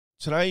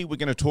Today, we're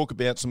going to talk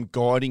about some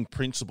guiding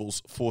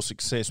principles for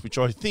success, which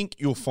I think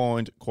you'll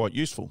find quite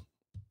useful.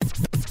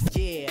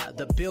 Yeah,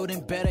 the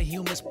Building Better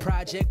Humans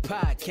Project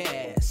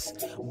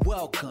podcast.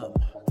 Welcome.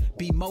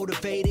 Be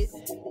motivated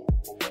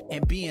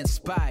and be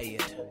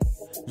inspired.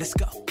 Let's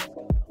go.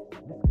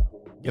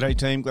 G'day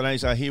team, Glenn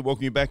Azar here.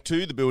 Welcome you back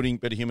to the Building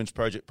Better Humans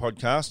Project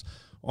podcast.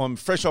 I'm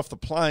fresh off the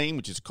plane,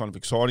 which is kind of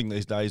exciting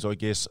these days, I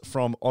guess,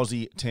 from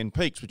Aussie 10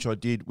 Peaks, which I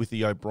did with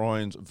the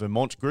O'Brien's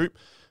Vermont group.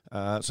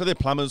 So they're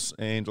plumbers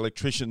and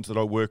electricians that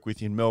I work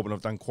with in Melbourne.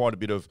 I've done quite a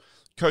bit of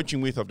coaching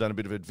with. I've done a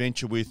bit of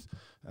adventure with.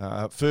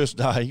 First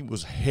day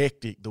was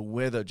hectic. The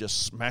weather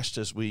just smashed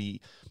us. We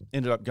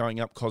ended up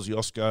going up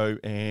Kosciuszko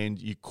and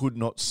you could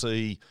not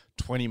see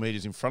 20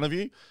 metres in front of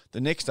you.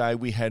 The next day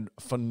we had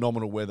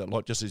phenomenal weather,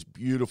 like just this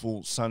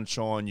beautiful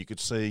sunshine. You could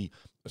see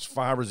as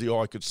far as the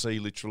eye could see,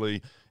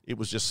 literally. It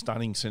was just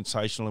stunning,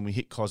 sensational, and we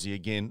hit Kosci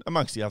again,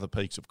 amongst the other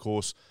peaks, of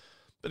course.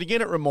 But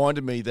again, it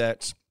reminded me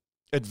that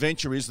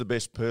adventure is the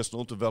best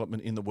personal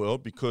development in the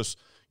world because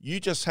you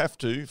just have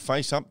to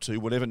face up to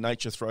whatever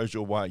nature throws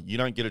your way. You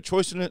don't get a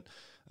choice in it.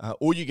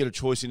 All you get a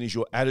choice in is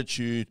your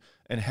attitude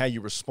and how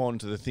you respond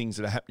to the things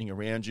that are happening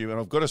around you. And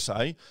I've got to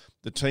say,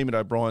 the team at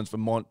O'Brien's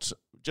Vermont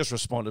just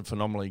responded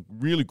phenomenally.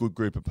 Really good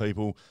group of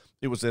people.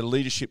 It was their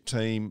leadership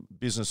team,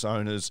 business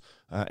owners,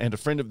 and a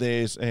friend of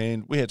theirs.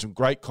 And we had some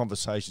great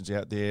conversations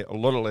out there, a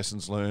lot of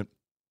lessons learned.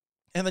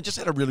 And they just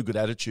had a really good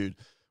attitude,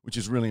 which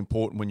is really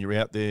important when you're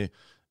out there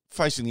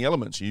facing the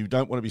elements. You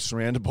don't want to be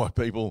surrounded by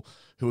people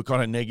who are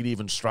kind of negative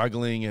and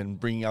struggling and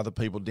bringing other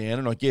people down.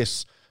 And I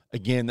guess,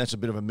 again, that's a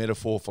bit of a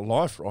metaphor for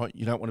life, right?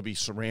 You don't want to be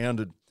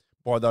surrounded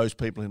by those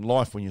people in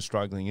life when you're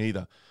struggling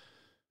either.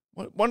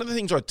 One of the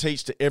things I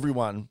teach to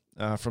everyone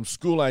from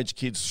school-age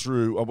kids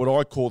through are what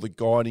I call the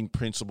guiding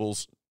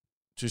principles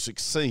to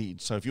succeed.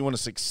 So if you want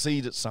to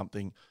succeed at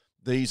something,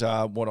 these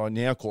are what I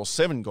now call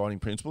 7 guiding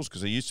principles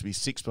because there used to be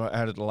 6, but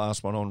I added the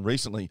last one on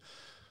recently.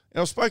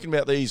 And I've spoken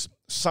about these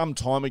some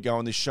time ago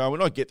on this show,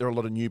 and I get there are a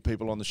lot of new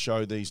people on the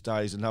show these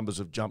days. The numbers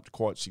have jumped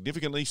quite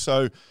significantly.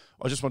 So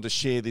I just want to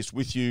share this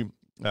with you.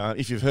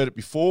 If you've heard it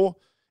before,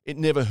 it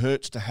never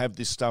hurts to have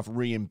this stuff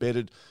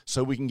re-embedded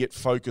so we can get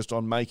focused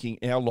on making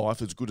our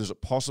life as good as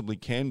it possibly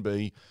can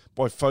be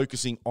by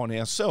focusing on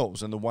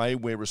ourselves and the way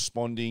we're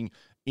responding,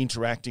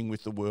 interacting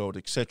with the world,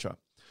 etc.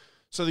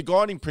 So the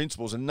guiding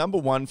principles, and number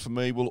one for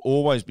me will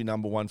always be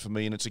number one for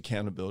me, and it's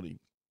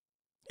accountability.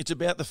 It's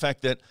about the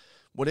fact that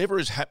whatever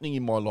is happening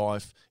in my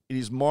life, it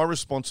is my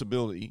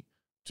responsibility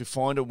to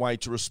find a way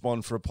to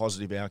respond for a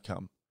positive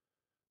outcome.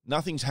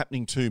 Nothing's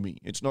happening to me.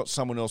 It's not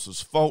someone else's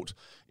fault.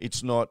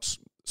 It's not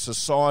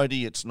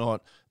society. It's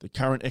not the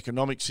current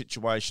economic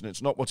situation.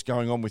 It's not what's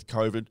going on with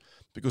COVID,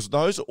 because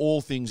those are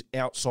all things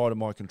outside of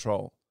my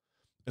control.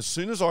 As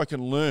soon as I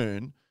can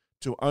learn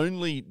to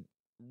only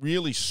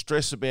really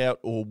stress about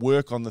or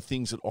work on the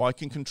things that I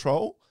can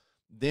control,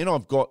 then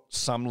I've got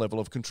some level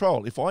of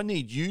control. If I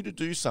need you to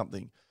do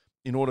something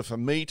in order for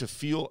me to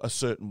feel a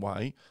certain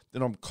way,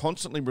 then I'm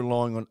constantly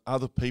relying on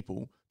other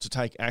people to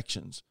take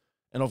actions,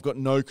 and I've got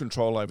no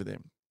control over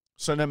them.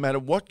 So no matter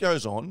what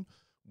goes on,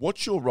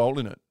 what's your role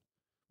in it?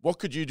 What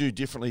could you do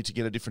differently to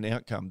get a different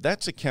outcome?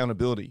 That's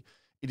accountability.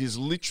 It is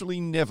literally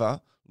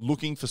never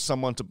looking for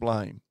someone to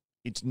blame.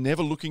 It's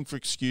never looking for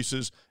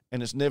excuses,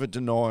 and it's never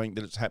denying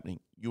that it's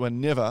happening. You are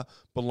never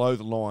below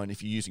the line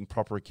if you're using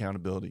proper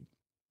accountability.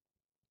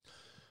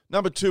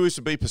 Number 2 is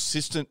to be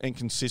persistent and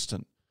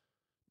consistent.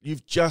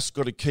 You've just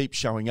got to keep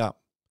showing up.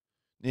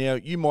 Now,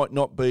 you might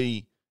not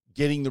be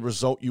getting the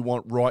result you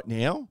want right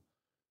now,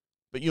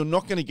 but you're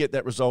not going to get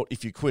that result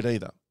if you quit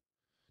either.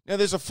 Now,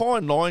 there's a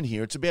fine line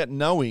here. It's about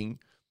knowing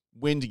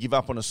when to give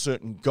up on a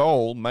certain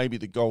goal. Maybe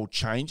the goal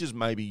changes.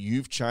 Maybe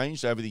you've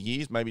changed over the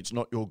years. Maybe it's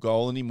not your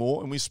goal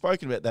anymore. And we've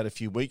spoken about that a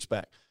few weeks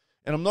back.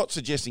 And I'm not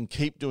suggesting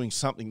keep doing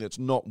something that's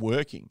not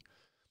working,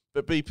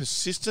 but be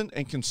persistent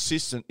and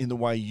consistent in the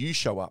way you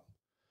show up.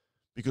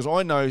 Because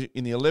I know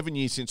in the 11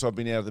 years since I've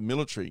been out of the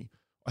military,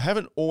 I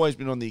haven't always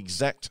been on the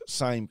exact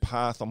same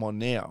path I'm on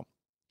now,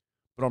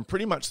 but I'm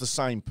pretty much the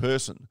same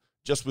person,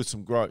 just with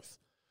some growth.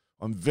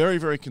 I'm very,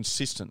 very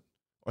consistent.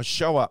 I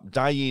show up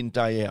day in,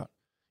 day out.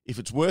 If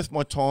it's worth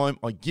my time,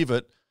 I give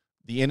it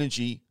the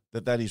energy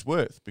that is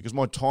worth, because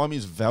my time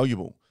is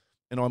valuable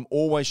and I'm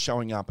always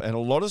showing up. And a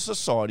lot of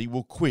society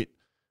will quit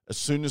as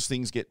soon as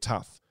things get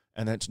tough.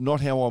 And that's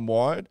not how I'm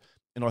wired.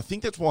 And I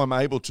think that's why I'm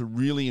able to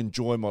really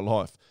enjoy my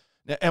life.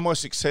 Now, am I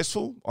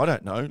successful? I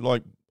don't know.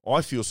 Like,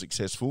 I feel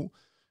successful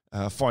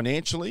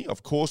financially,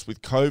 of course,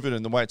 with COVID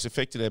and the way it's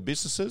affected our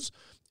businesses.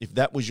 If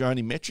that was your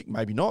only metric,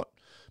 maybe not.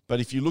 But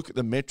if you look at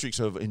the metrics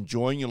of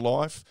enjoying your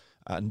life,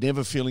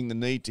 never feeling the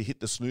need to hit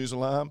the snooze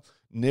alarm,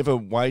 never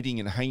waiting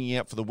and hanging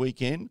out for the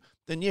weekend,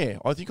 then yeah,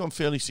 I think I'm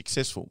fairly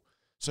successful.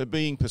 So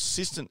being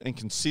persistent and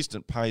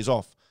consistent pays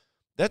off.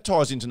 That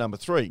ties into number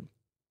 3.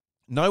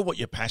 Know what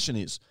your passion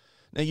is.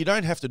 Now, you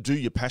don't have to do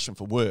your passion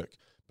for work,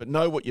 but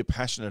know what you're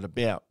passionate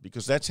about,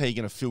 because that's how you're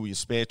going to fill your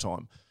spare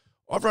time.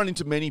 I've run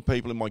into many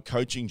people in my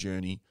coaching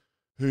journey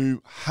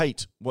who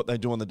hate what they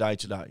do on the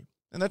day-to-day,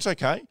 and that's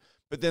okay,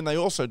 but then they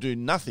also do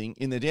nothing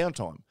in their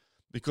downtime.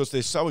 because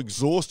they're so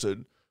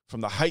exhausted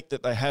from the hate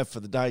that they have for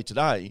the day to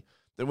day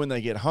that when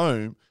they get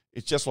home,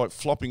 it's just like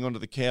flopping onto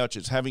the couch,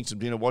 it's having some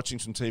dinner, watching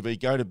some TV,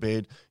 go to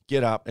bed,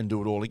 get up and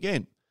do it all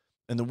again.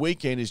 And the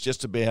weekend is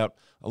just about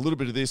a little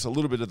bit of this, a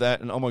little bit of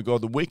that, and oh my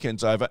God, the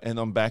weekend's over and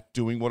I'm back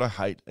doing what I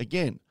hate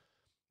again.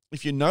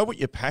 If you know what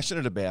you're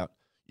passionate about,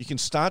 you can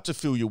start to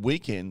fill your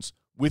weekends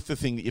with the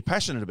thing that you're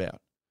passionate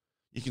about.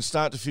 You can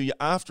start to fill your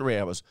after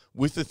hours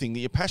with the thing that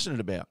you're passionate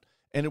about.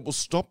 And it will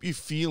stop you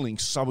feeling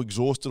so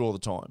exhausted all the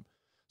time.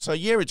 So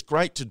yeah, it's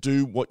great to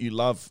do what you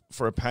love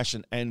for a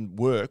passion and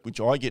work, which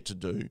I get to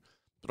do,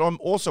 but I'm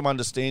also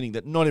understanding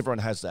that not everyone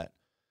has that.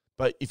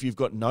 But if you've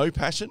got no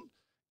passion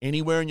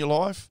anywhere in your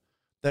life,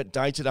 that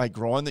day-to-day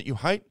grind that you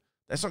hate,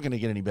 that's not going to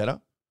get any better.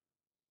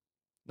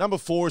 Number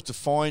 4 is to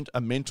find a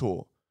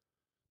mentor.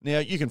 Now,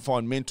 you can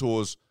find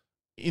mentors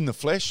in the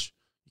flesh.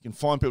 You can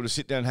find people to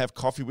sit down and have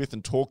coffee with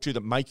and talk to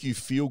that make you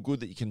feel good,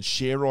 that you can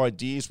share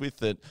ideas with,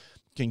 that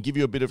can give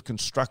you a bit of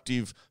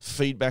constructive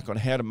feedback on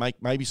how to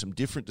make maybe some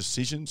different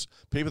decisions,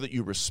 people that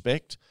you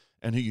respect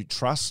and who you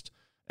trust,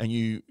 and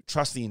you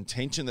trust the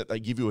intention that they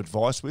give you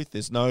advice with.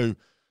 There's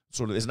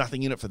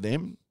nothing in it for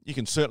them. You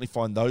can certainly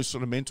find those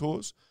sort of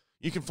mentors.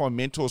 You can find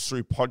mentors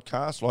through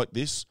podcasts like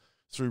this,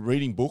 through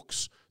reading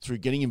books, through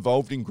getting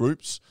involved in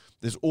groups.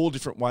 There's all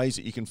different ways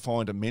that you can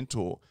find a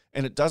mentor.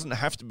 And it doesn't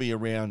have to be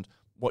around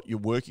what you're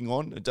working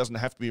on. It doesn't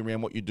have to be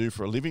around what you do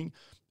for a living.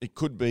 It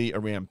could be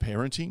around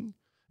parenting.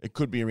 It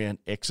could be around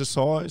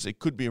exercise. It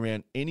could be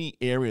around any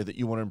area that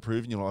you want to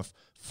improve in your life.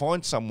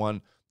 Find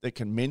someone that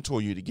can mentor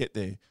you to get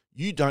there.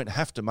 You don't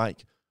have to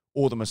make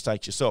all the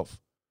mistakes yourself.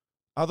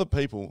 Other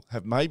people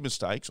have made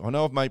mistakes. I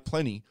know I've made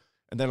plenty,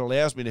 and that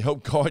allows me to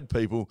help guide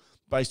people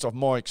based off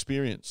my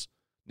experience.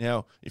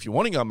 Now, if you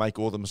want to go make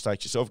all the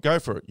mistakes yourself, go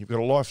for it. You've got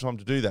a lifetime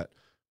to do that.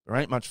 There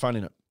ain't much fun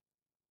in it.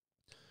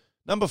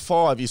 Number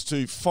 5 is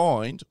to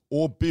find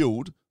or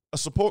build a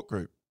support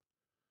group.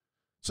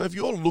 So if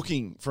you're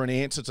looking for an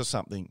answer to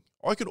something,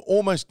 I could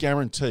almost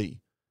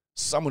guarantee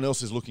someone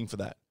else is looking for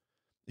that.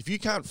 If you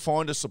can't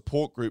find a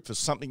support group for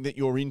something that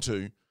you're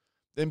into,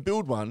 then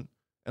build one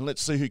and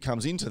let's see who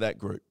comes into that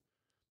group.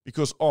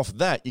 Because off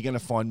that, you're going to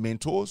find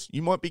mentors.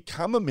 You might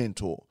become a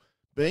mentor.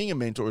 Being a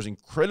mentor is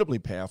incredibly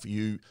powerful.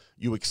 You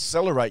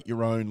accelerate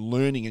your own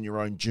learning and your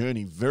own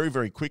journey very,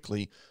 very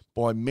quickly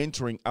by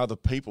mentoring other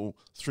people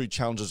through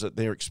challenges that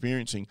they're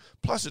experiencing.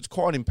 Plus, it's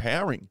quite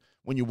empowering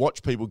when you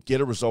watch people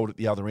get a result at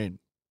the other end.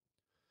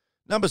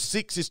 Number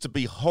 6 is to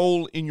be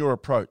whole in your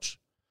approach.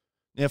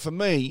 Now, for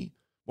me,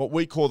 what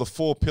we call the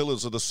 4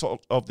 pillars of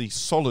the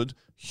solid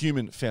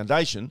human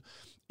foundation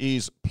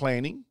is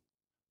planning.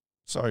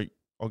 So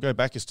I'll go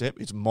back a step.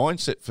 It's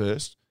mindset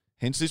first,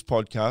 hence this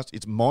podcast.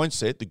 It's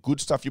mindset, the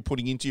good stuff you're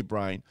putting into your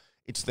brain.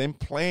 It's then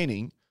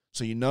planning,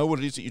 so you know what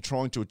it is that you're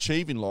trying to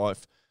achieve in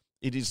life.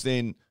 It is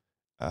then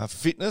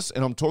fitness,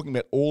 and I'm talking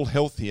about all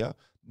health here,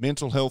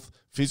 mental health,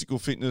 physical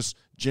fitness,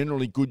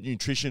 generally good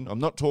nutrition. I'm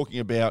not talking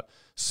about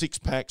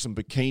six-packs and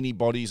bikini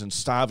bodies and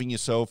starving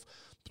yourself,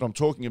 but I'm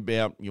talking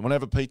about you want to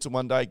have a pizza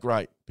one day,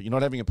 great, but you're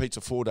not having a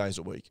pizza 4 days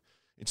a week.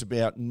 It's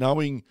about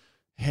knowing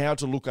how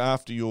to look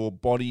after your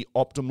body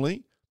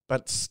optimally,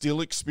 but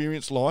still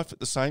experience life at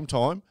the same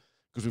time,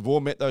 because we've all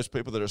met those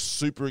people that are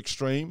super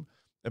extreme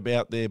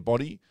about their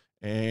body,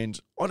 and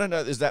I don't know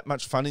if there's that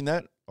much fun in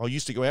that. I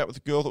used to go out with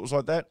a girl that was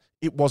like that.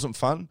 It wasn't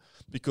fun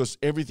because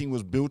everything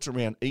was built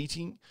around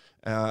eating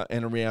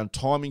and around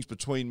timings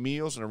between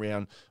meals and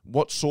around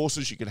what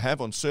sauces you could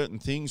have on certain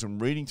things and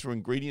reading through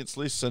ingredients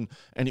lists, and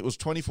it was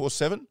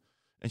 24/7,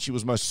 and she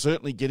was most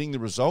certainly getting the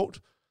result,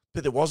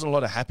 but there wasn't a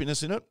lot of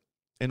happiness in it.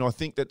 And I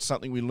think that's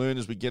something we learn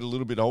as we get a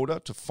little bit older,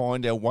 to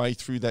find our way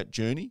through that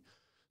journey.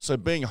 So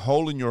being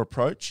whole in your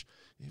approach,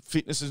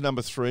 fitness is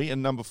number 3,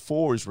 and number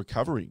 4 is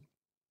recovery.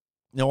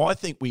 Now, I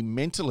think we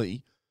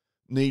mentally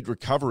need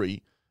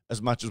recovery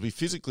as much as we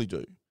physically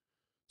do.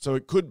 So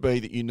it could be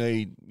that you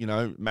need,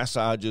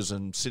 massages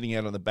and sitting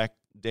out on the back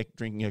deck,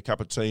 drinking a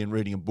cup of tea and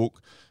reading a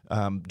book,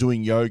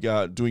 doing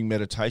yoga, doing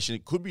meditation.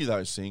 It could be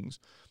those things.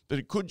 But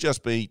it could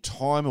just be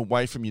time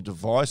away from your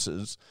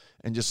devices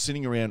and just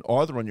sitting around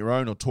either on your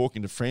own or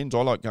talking to friends.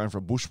 I like going for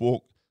a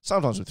bushwalk,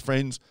 sometimes with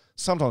friends,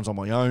 sometimes on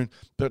my own,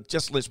 but it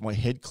just lets my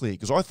head clear,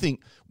 because I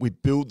think we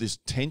build this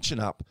tension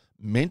up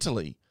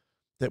mentally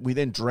that we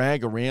then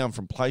drag around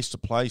from place to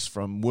place,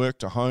 from work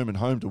to home and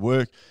home to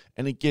work,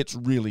 and it gets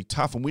really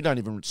tough, and we don't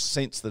even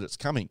sense that it's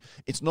coming.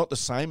 It's not the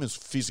same as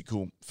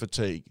physical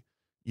fatigue.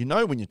 You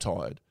know when you're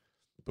tired,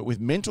 but with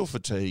mental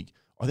fatigue,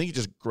 I think it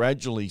just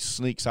gradually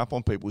sneaks up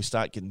on people. We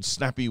start getting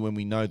snappy when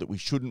we know that we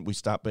shouldn't. We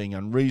start being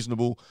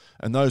unreasonable,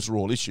 and those are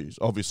all issues,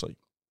 obviously.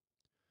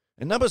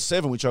 And number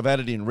 7, which I've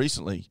added in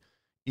recently,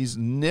 is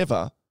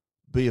never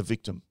be a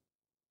victim.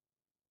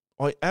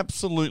 I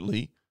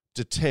absolutely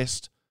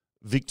detest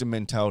victim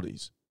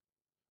mentalities.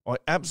 I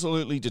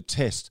absolutely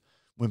detest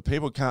when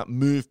people can't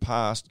move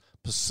past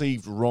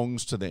perceived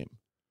wrongs to them,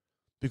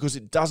 because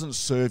it doesn't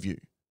serve you.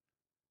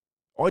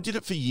 I did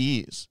it for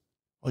years.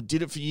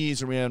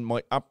 Around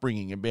my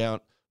upbringing,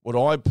 about what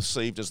I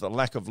perceived as the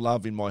lack of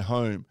love in my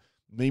home,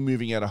 me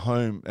moving out of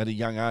home at a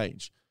young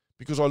age,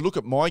 because I look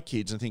at my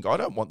kids and think, I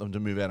don't want them to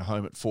move out of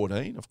home at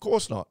 14. Of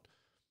course not.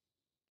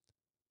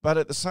 But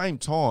at the same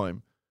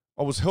time,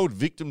 I was held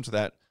victim to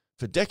that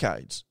for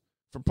decades,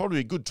 for probably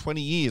a good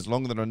 20 years,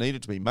 longer than I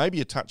needed to be,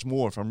 maybe a touch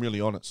more if I'm really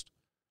honest.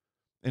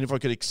 And if I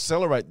could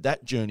accelerate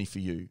that journey for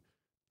you,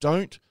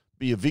 don't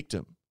be a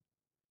victim.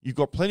 You've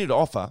got plenty to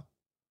offer.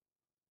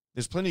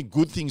 There's plenty of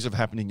good things that have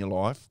happened in your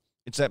life.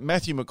 It's that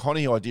Matthew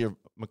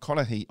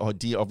McConaughey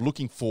idea of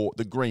looking for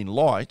the green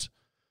light.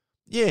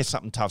 Yeah,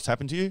 something tough's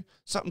happened to you.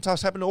 Something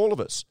tough's happened to all of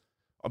us.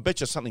 I bet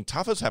you something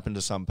tough has happened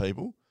to some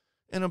people,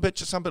 and I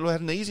bet you some people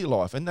had an easy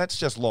life, and that's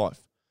just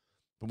life.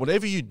 But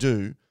whatever you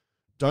do,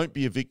 don't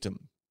be a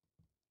victim.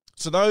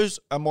 So those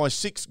are my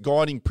 6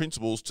 guiding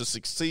principles to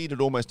succeed at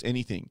almost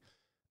anything.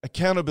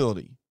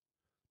 Accountability.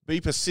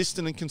 Be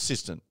persistent and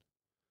consistent.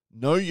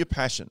 Know your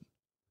passion.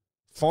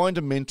 Find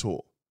a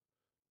mentor.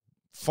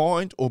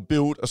 Find or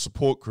build a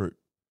support group.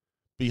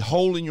 Be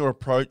whole in your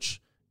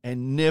approach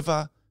and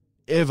never,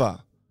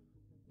 ever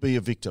be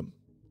a victim.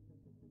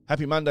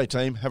 Happy Monday,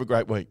 team. Have a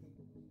great week.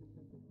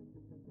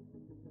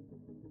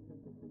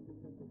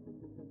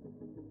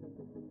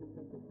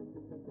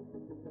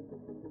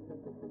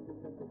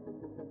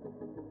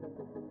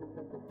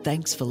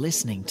 Thanks for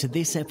listening to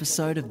this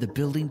episode of the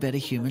Building Better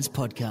Humans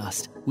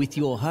podcast with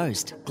your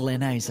host,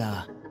 Glenn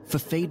Azar. For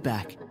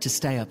feedback, to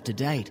stay up to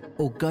date,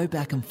 or go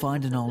back and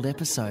find an old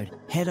episode,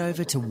 head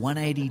over to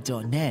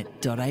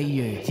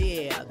 180.net.au.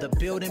 Yeah, the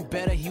Building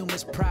Better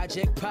Humans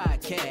Project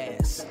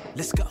podcast.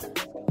 Let's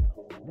go.